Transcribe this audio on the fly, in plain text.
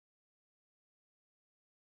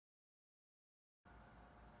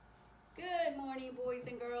Good morning, boys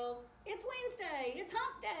and girls. It's Wednesday. It's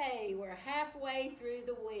hump day. We're halfway through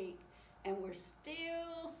the week, and we're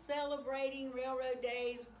still celebrating railroad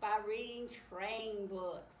days by reading train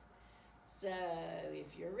books. So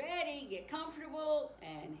if you're ready, get comfortable,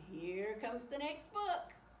 and here comes the next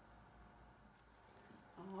book.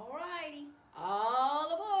 All righty.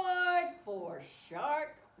 All aboard for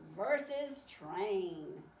Shark versus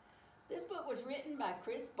Train. This book was written by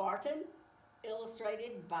Chris Barton,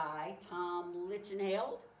 illustrated by Tom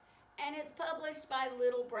Lichtenheld, and it's published by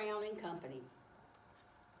Little Brown and Company.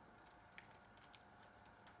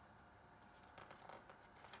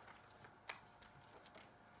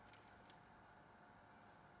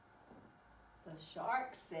 The shark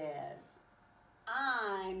says,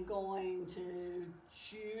 "I'm going to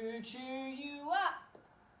chew you up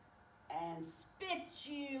and spit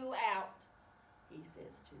you out," he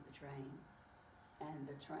says to the train. And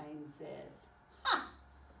the train says, "Ha!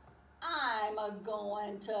 I'm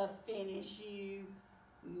a-going to finish you,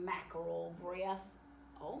 mackerel breath."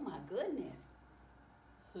 Oh my goodness.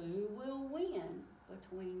 Who will win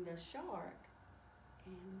between the shark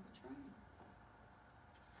and the train?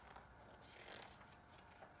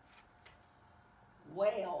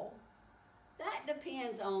 Well, that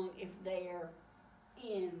depends on if they're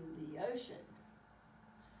in the ocean.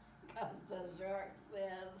 Because the shark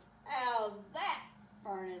says, "How's that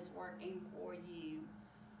furnace working for you?"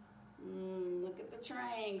 Look at the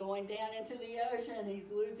train going down into the ocean. He's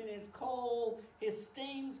losing his coal. His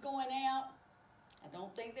steam's going out. I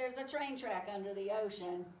don't think there's a train track under the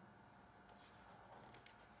ocean.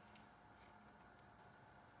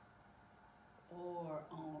 Or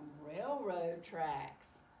on railroad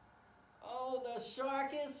tracks. Oh, the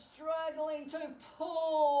shark is struggling to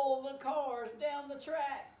pull the cars down the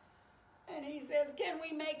track. And he says, "Can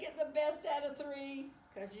we make it the best out of three?"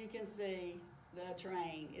 Because you can see the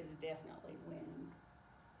train is definitely winning.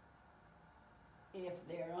 If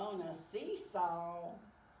they're on a seesaw,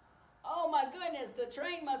 oh my goodness, the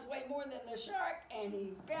train must weigh more than the shark, and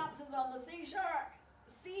he bounces on the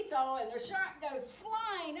seesaw, and the shark goes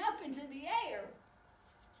flying up into the air.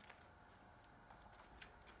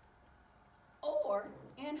 Or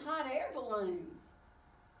in hot air balloons.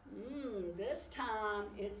 This time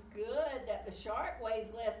it's good that the shark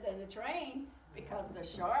weighs less than the train, because the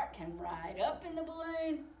shark can ride up in the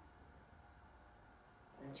balloon.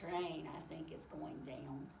 The train, I think, is going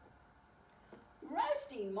down.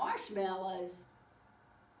 Roasting marshmallows.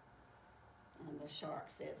 And the shark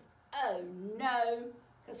says, "Oh no,"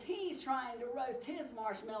 because he's trying to roast his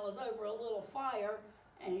marshmallows over a little fire,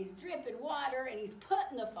 and he's dripping water, and he's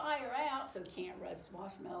putting the fire out, so he can't roast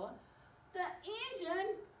marshmallow. The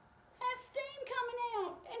engine has steam coming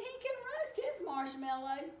out, and he can roast his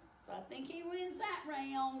marshmallow. So I think he wins that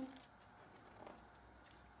round.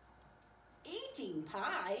 Eating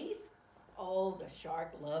pies. Oh, the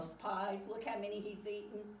shark loves pies. Look how many he's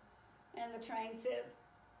eaten. And the train says,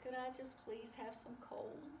 "Could I just please have some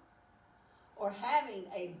coal?" Or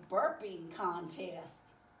having a burping contest.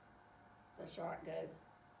 The shark goes,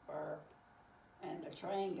 "Burp." And the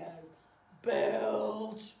train goes,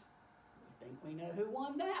 "Belch." I think we know who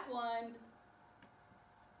won that one.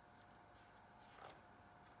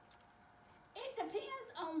 It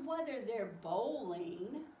depends on whether they're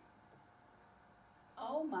bowling.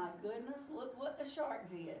 Oh my goodness, look what the shark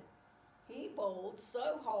did. He bowled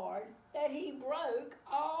so hard that he broke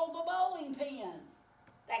all the bowling pins.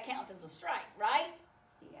 That counts as a strike, right?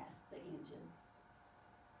 He asked the engine.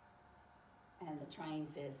 And the train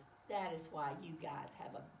says, "That is why you guys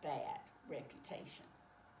have a bad reputation."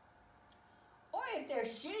 Or if they're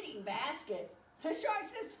shooting baskets, the shark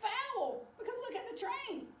says foul, because look at the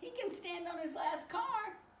train. He can stand on his last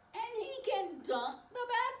car, and he can dunk the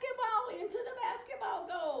basketball into the basketball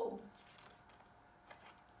goal.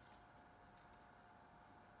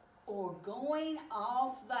 Or going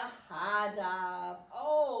off the high dive.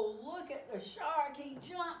 Oh, look at the shark. He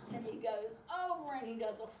jumps, and he goes over, and he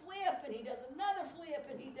does a flip, and he does another flip,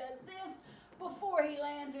 and he does this before he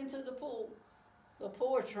lands into the pool. The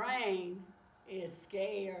poor train is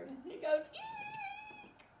scared. He goes,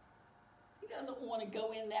 "Eek!" He doesn't want to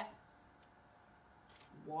go in that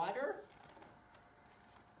water.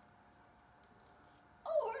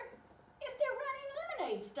 Or if they're running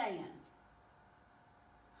lemonade stands.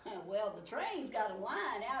 Well, the train's got a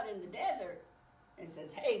line out in the desert and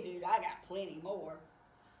says, "Hey, dude, I got plenty more."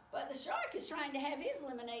 But the shark is trying to have his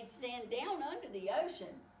lemonade stand down under the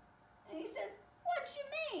ocean. And he says, "What you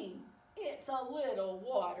mean? It's a little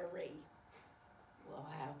watery." Well,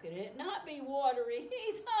 how could it not be watery?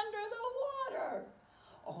 He's under the water.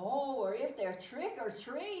 Oh, or if they're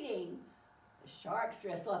trick-or-treating. The shark's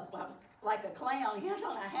dressed up like a clown. He has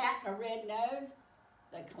on a hat and a red nose.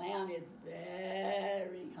 The clown is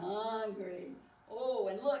very hungry. Oh,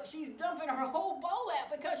 and look, she's dumping her whole bowl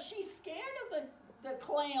out because she's scared of the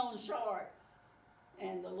clown shark.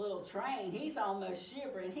 And the little train, he's almost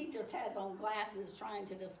shivering. He just has on glasses trying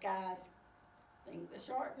to disguise. I think the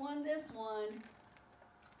shark won this one.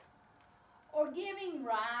 Or giving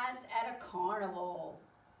rides at a carnival.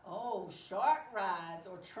 Oh, shark rides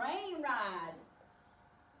or train rides.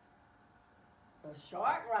 The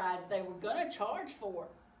shark rides they were going to charge for,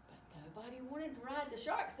 but nobody wanted to ride the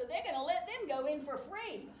sharks, so they're going to let them go in for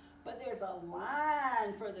free. But there's a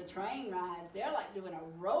line for the train rides. They're like doing a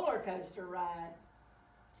roller coaster ride.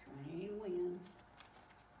 Train wins.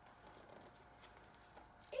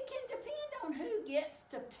 It can depend on who gets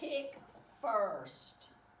to pick first.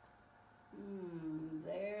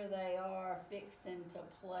 There they are fixing to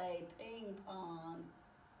play ping pong.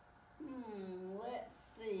 Let's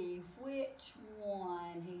see which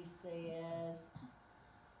one, he says.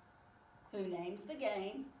 Who names the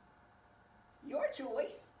game? Your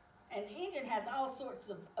choice. And the engine has all sorts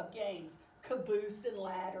of games. Caboose and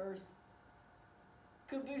ladders.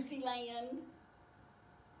 Caboosey Land.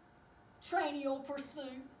 Trainial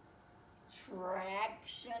Pursuit.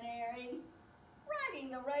 Tractionary.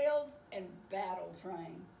 Riding the Rails, and Battle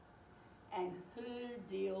Train. And who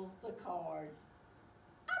deals the cards?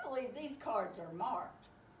 I believe these cards are marked,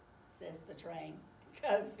 says the train.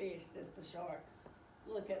 Go fish, says the shark.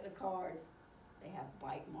 Look at the cards. They have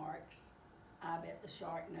bite marks. I bet the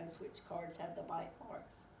shark knows which cards have the bite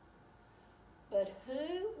marks. But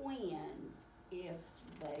who wins if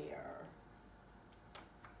they're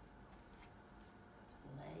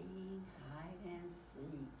playing hide and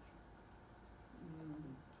seek?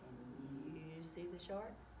 Can you see the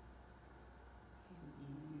shark?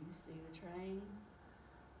 Can you see the train?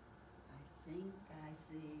 I think I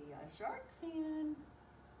see a shark fin,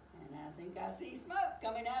 and I think I see smoke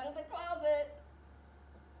coming out of the closet.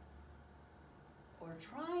 Or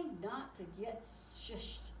trying not to get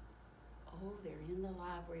shushed. Oh, they're in the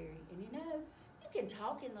library. And you know, you can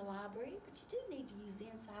talk in the library, but you do need to use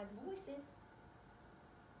inside voices.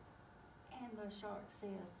 And the shark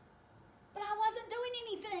says, but I wasn't doing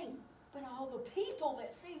anything. But all the people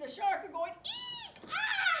that see the shark are going, eek,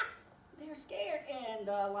 ah! They're scared. And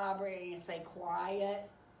the librarian say, quiet.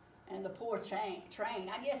 And the poor train,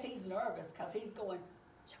 I guess he's nervous because he's going,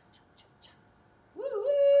 chuk, chuk, chuk, chuk. Woo,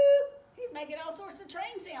 woo. He's making all sorts of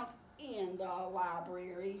train sounds in the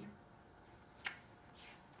library.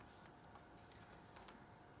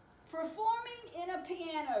 Performing in a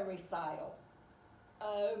piano recital.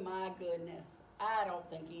 Oh my goodness. I don't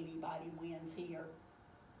think anybody wins here.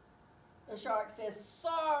 The shark says,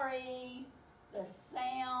 sorry, the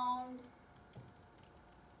sound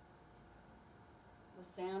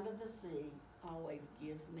of the sea always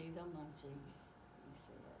gives me the munchies, he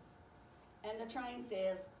says. And the train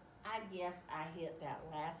says, I guess I hit that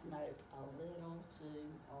last note a little too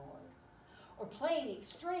hard. Or playing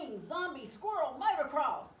extreme zombie squirrel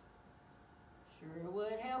motocross. Sure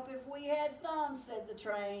would help if we had thumbs, said the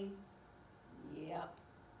train. Yep,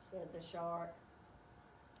 said the shark.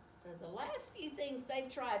 So the last few things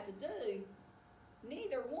they've tried to do,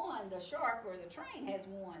 neither one, the shark or the train, has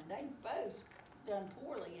won. They've both done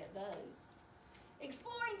poorly at those.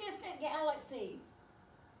 Exploring distant galaxies.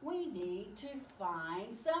 We need to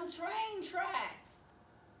find some train tracks.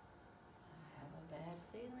 I have a bad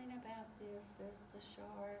feeling about this, says the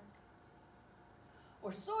shark.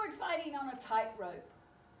 Or sword fighting on a tightrope.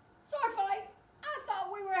 Sword fight? I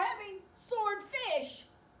thought we were having swordfish.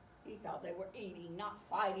 He thought they were eating, not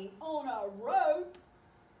fighting on a rope.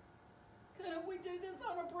 Couldn't we do this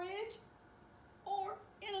on a bridge? Or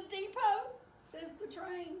in a depot? Says the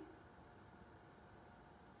train.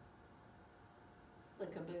 The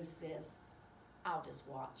caboose says, I'll just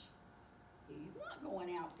watch. He's not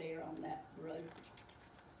going out there on that rope.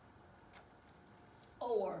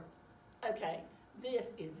 Or, okay,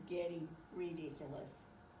 this is getting ridiculous.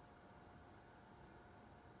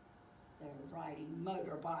 They're riding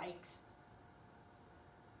motorbikes.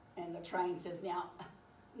 And the train says, now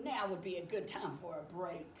would be a good time for a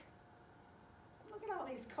break. Look at all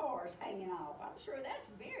these cars hanging off. I'm sure that's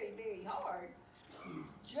very, very hard.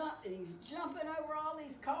 He's jumping over all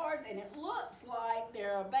these cars, and it looks like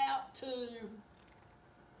they're about to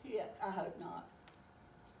hit. I hope not.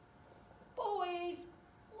 Boys,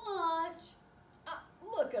 lunch.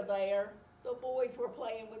 Look at there. The boys were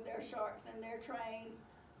playing with their sharks and their trains.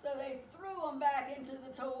 So they threw them back into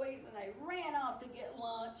the toys, and they ran off to get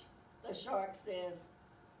lunch. The shark says,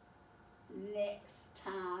 next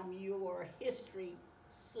time your history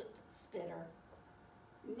soot spitter.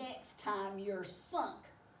 Next time you're sunk,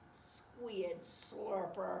 squid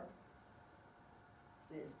slurper,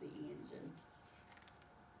 says the engine.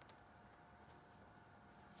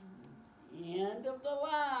 End of the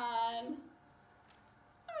line.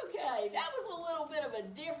 Okay, that was a little bit of a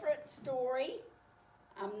different story.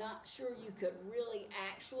 I'm not sure you could really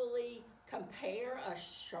actually compare a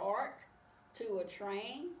shark to a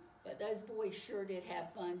train, but those boys sure did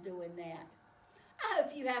have fun doing that. I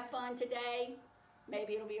hope you have fun today.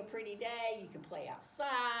 Maybe it'll be a pretty day. You can play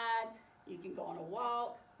outside. You can go on a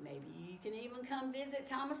walk. Maybe you can even come visit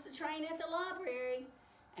Thomas the Train at the library.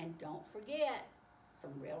 And don't forget,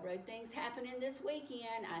 some railroad things happening this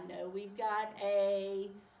weekend. I know we've got a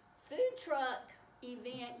food truck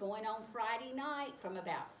event going on Friday night from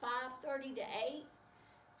about 5:30 to 8.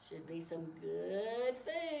 Should be some good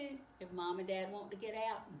food if Mom and Dad want to get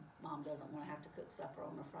out and Mom doesn't want to have to cook supper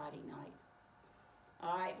on a Friday night.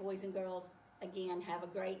 All right, boys and girls, again, have a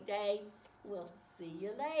great day. We'll see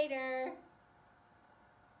you later.